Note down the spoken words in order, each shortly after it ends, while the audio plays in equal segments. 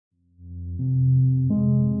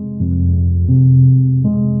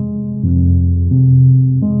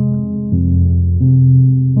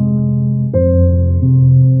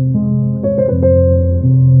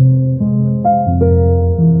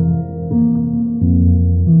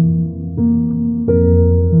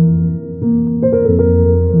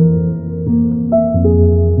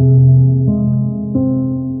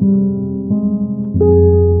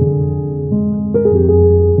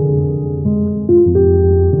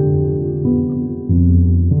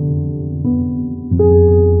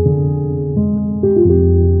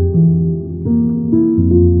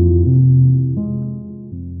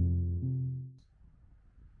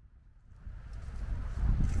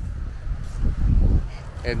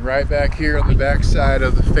And right back here on the back side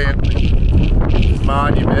of the family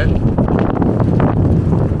monument,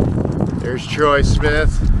 there's Troy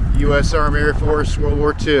Smith, U.S. Army Air Force, World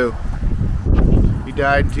War II. He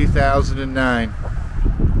died in 2009.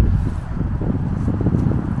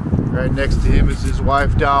 Right next to him is his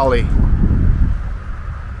wife, Dolly.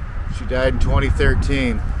 She died in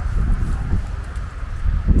 2013.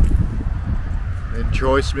 And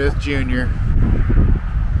Troy Smith Jr.,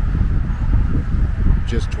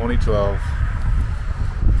 just 2012.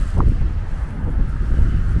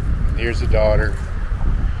 And here's the daughter,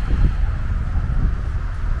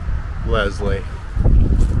 Leslie.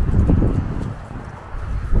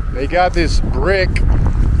 They got this brick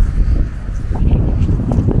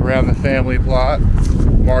around the family plot,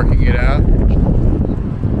 marking it out.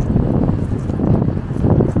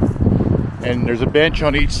 And there's a bench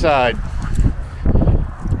on each side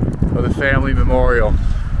of the family memorial.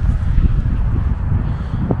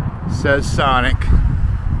 It says Sonic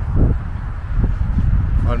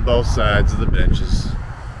on both sides of the benches.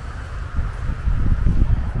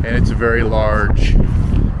 And it's a very large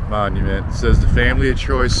monument. It says the family of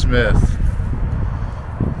Troy Smith.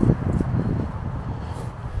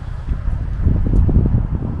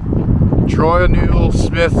 Troy Newell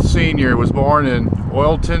Smith Sr. was born in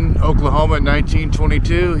Oilton, Oklahoma in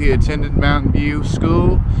 1922. He attended Mountain View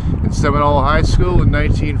School and Seminole High School in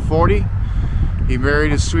 1940. He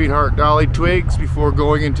married his sweetheart Dolly Twiggs before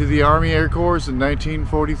going into the Army Air Corps in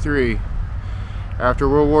 1943. After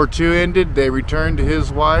World War II ended, they returned to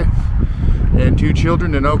his wife and 2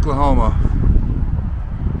 children in Oklahoma.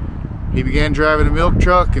 He began driving a milk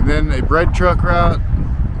truck and then a bread truck route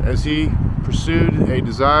as he pursued a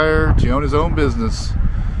desire to own his own business.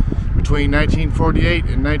 Between 1948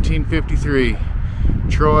 and 1953,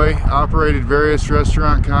 Troy operated various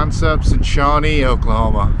restaurant concepts in Shawnee,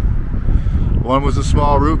 Oklahoma. One was a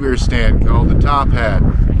small root beer stand called the Top Hat.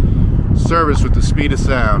 Service with the speed of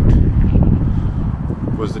sound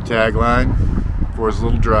was the tagline for his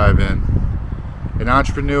little drive-in. An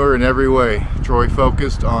entrepreneur in every way, Troy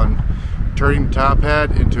focused on turning the Top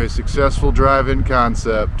Hat into a successful drive-in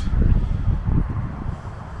concept.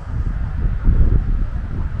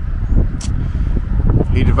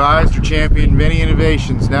 He devised or championed many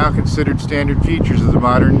innovations now considered standard features of the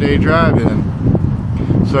modern-day drive-in,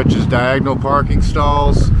 such as diagonal parking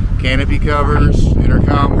stalls, canopy covers,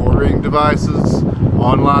 intercom ordering devices,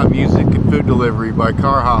 online music, and food delivery by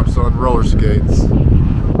car hops on roller skates.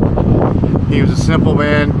 He was a simple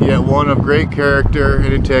man, yet one of great character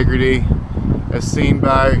and integrity, as seen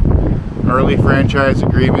by early franchise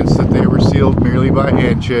agreements that they were sealed merely by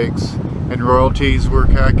handshakes, and royalties were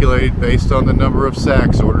calculated based on the number of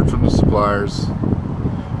sacks ordered from the suppliers.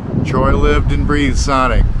 Troy lived and breathed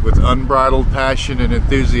Sonic with unbridled passion and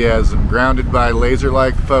enthusiasm, grounded by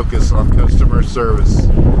laser-like focus on customer service.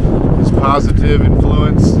 His positive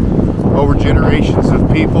influence over generations of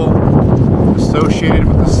people associated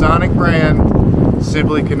with the Sonic brand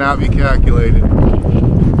simply cannot be calculated.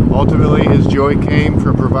 Ultimately, his joy came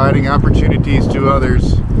from providing opportunities to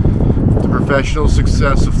others. The professional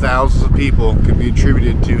success of thousands of people can be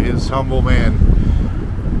attributed to his humble man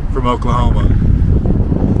from Oklahoma.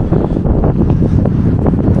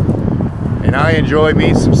 And I enjoy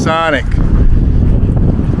me some Sonic.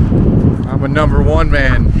 I'm a #1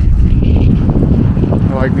 man.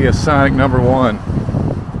 I like me a Sonic #1.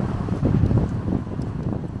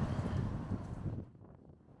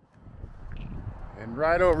 And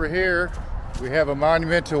right over here, we have a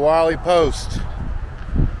monument to Wiley Post.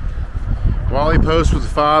 Wiley Post was the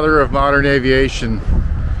father of modern aviation.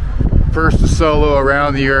 First to solo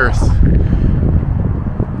around the earth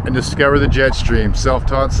and discover the jet stream,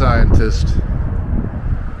 self-taught scientist.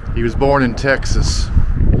 He was born in Texas.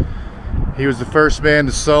 He was the first man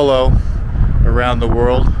to solo around the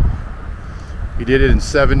world. He did it in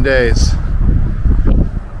 7 days.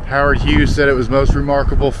 Howard Hughes said it was the most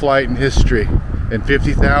remarkable flight in history, and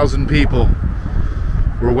 50,000 people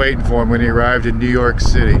were waiting for him when he arrived in New York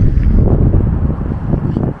City.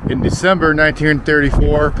 In December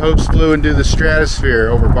 1934, Post flew into the stratosphere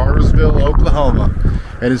over Bartlesville, Oklahoma,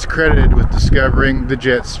 and is credited with discovering the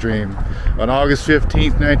jet stream. On August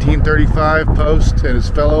 15, 1935, Post and his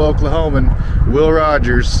fellow Oklahoman, Will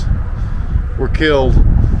Rogers, were killed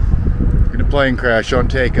in a plane crash on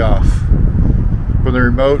takeoff from the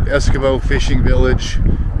remote Eskimo fishing village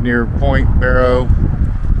near Point Barrow,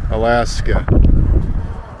 Alaska.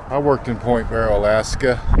 I worked in Point Barrow,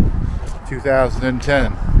 Alaska,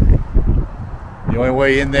 2010. The only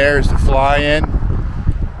way in there is to fly in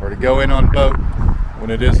or to go in on boat when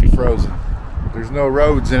it isn't frozen. There's no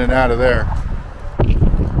roads in and out of there.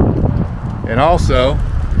 And also,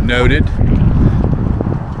 noted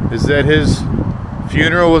is that his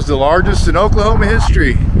funeral was the largest in Oklahoma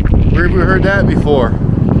history. Where have we heard that before?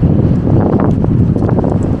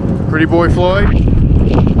 Pretty Boy Floyd.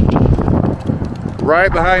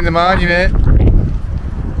 Right behind the monument,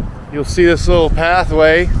 you'll see this little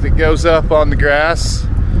pathway that goes up on the grass,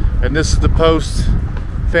 and this is the Post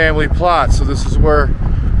family plot, so this is where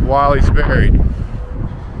Wiley's buried.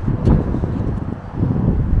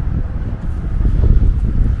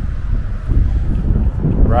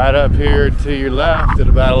 Right up here to your left at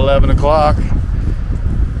about 11 o'clock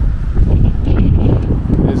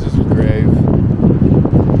is his grave.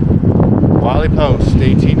 Wiley Post,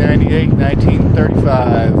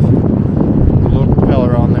 1898-1935. The little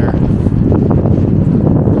propeller on there.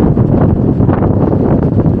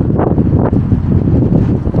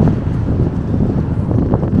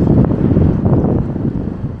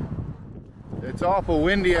 It's awful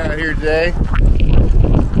windy out here today.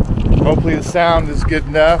 Hopefully the sound is good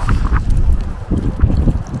enough.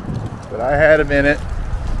 But I had a minute,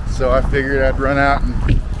 so I figured I'd run out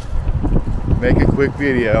and make a quick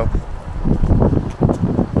video.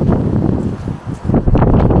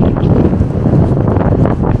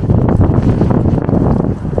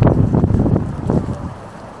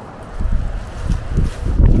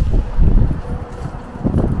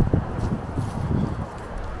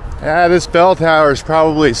 This bell tower is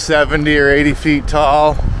probably 70 or 80 feet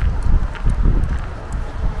tall,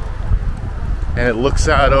 and it looks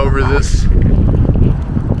out over this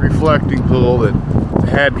reflecting pool that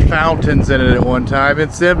had fountains in it at one time.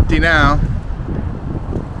 It's empty now.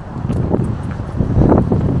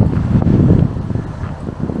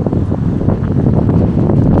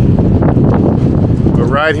 But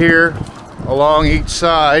right here along each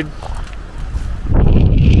side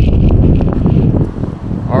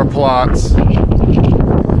are plots.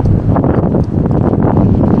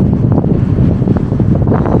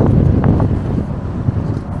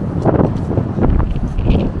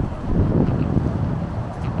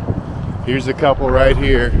 Here's a couple right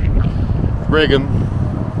here. Brigham.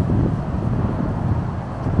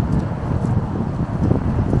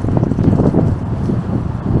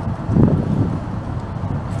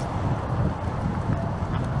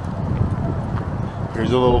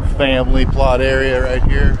 Here's a little family plot area right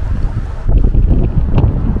here.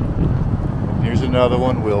 Here's another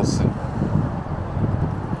one, Wilson.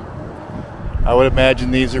 I would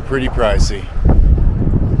imagine these are pretty pricey.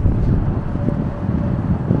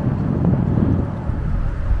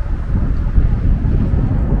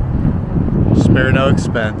 Spare no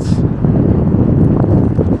expense.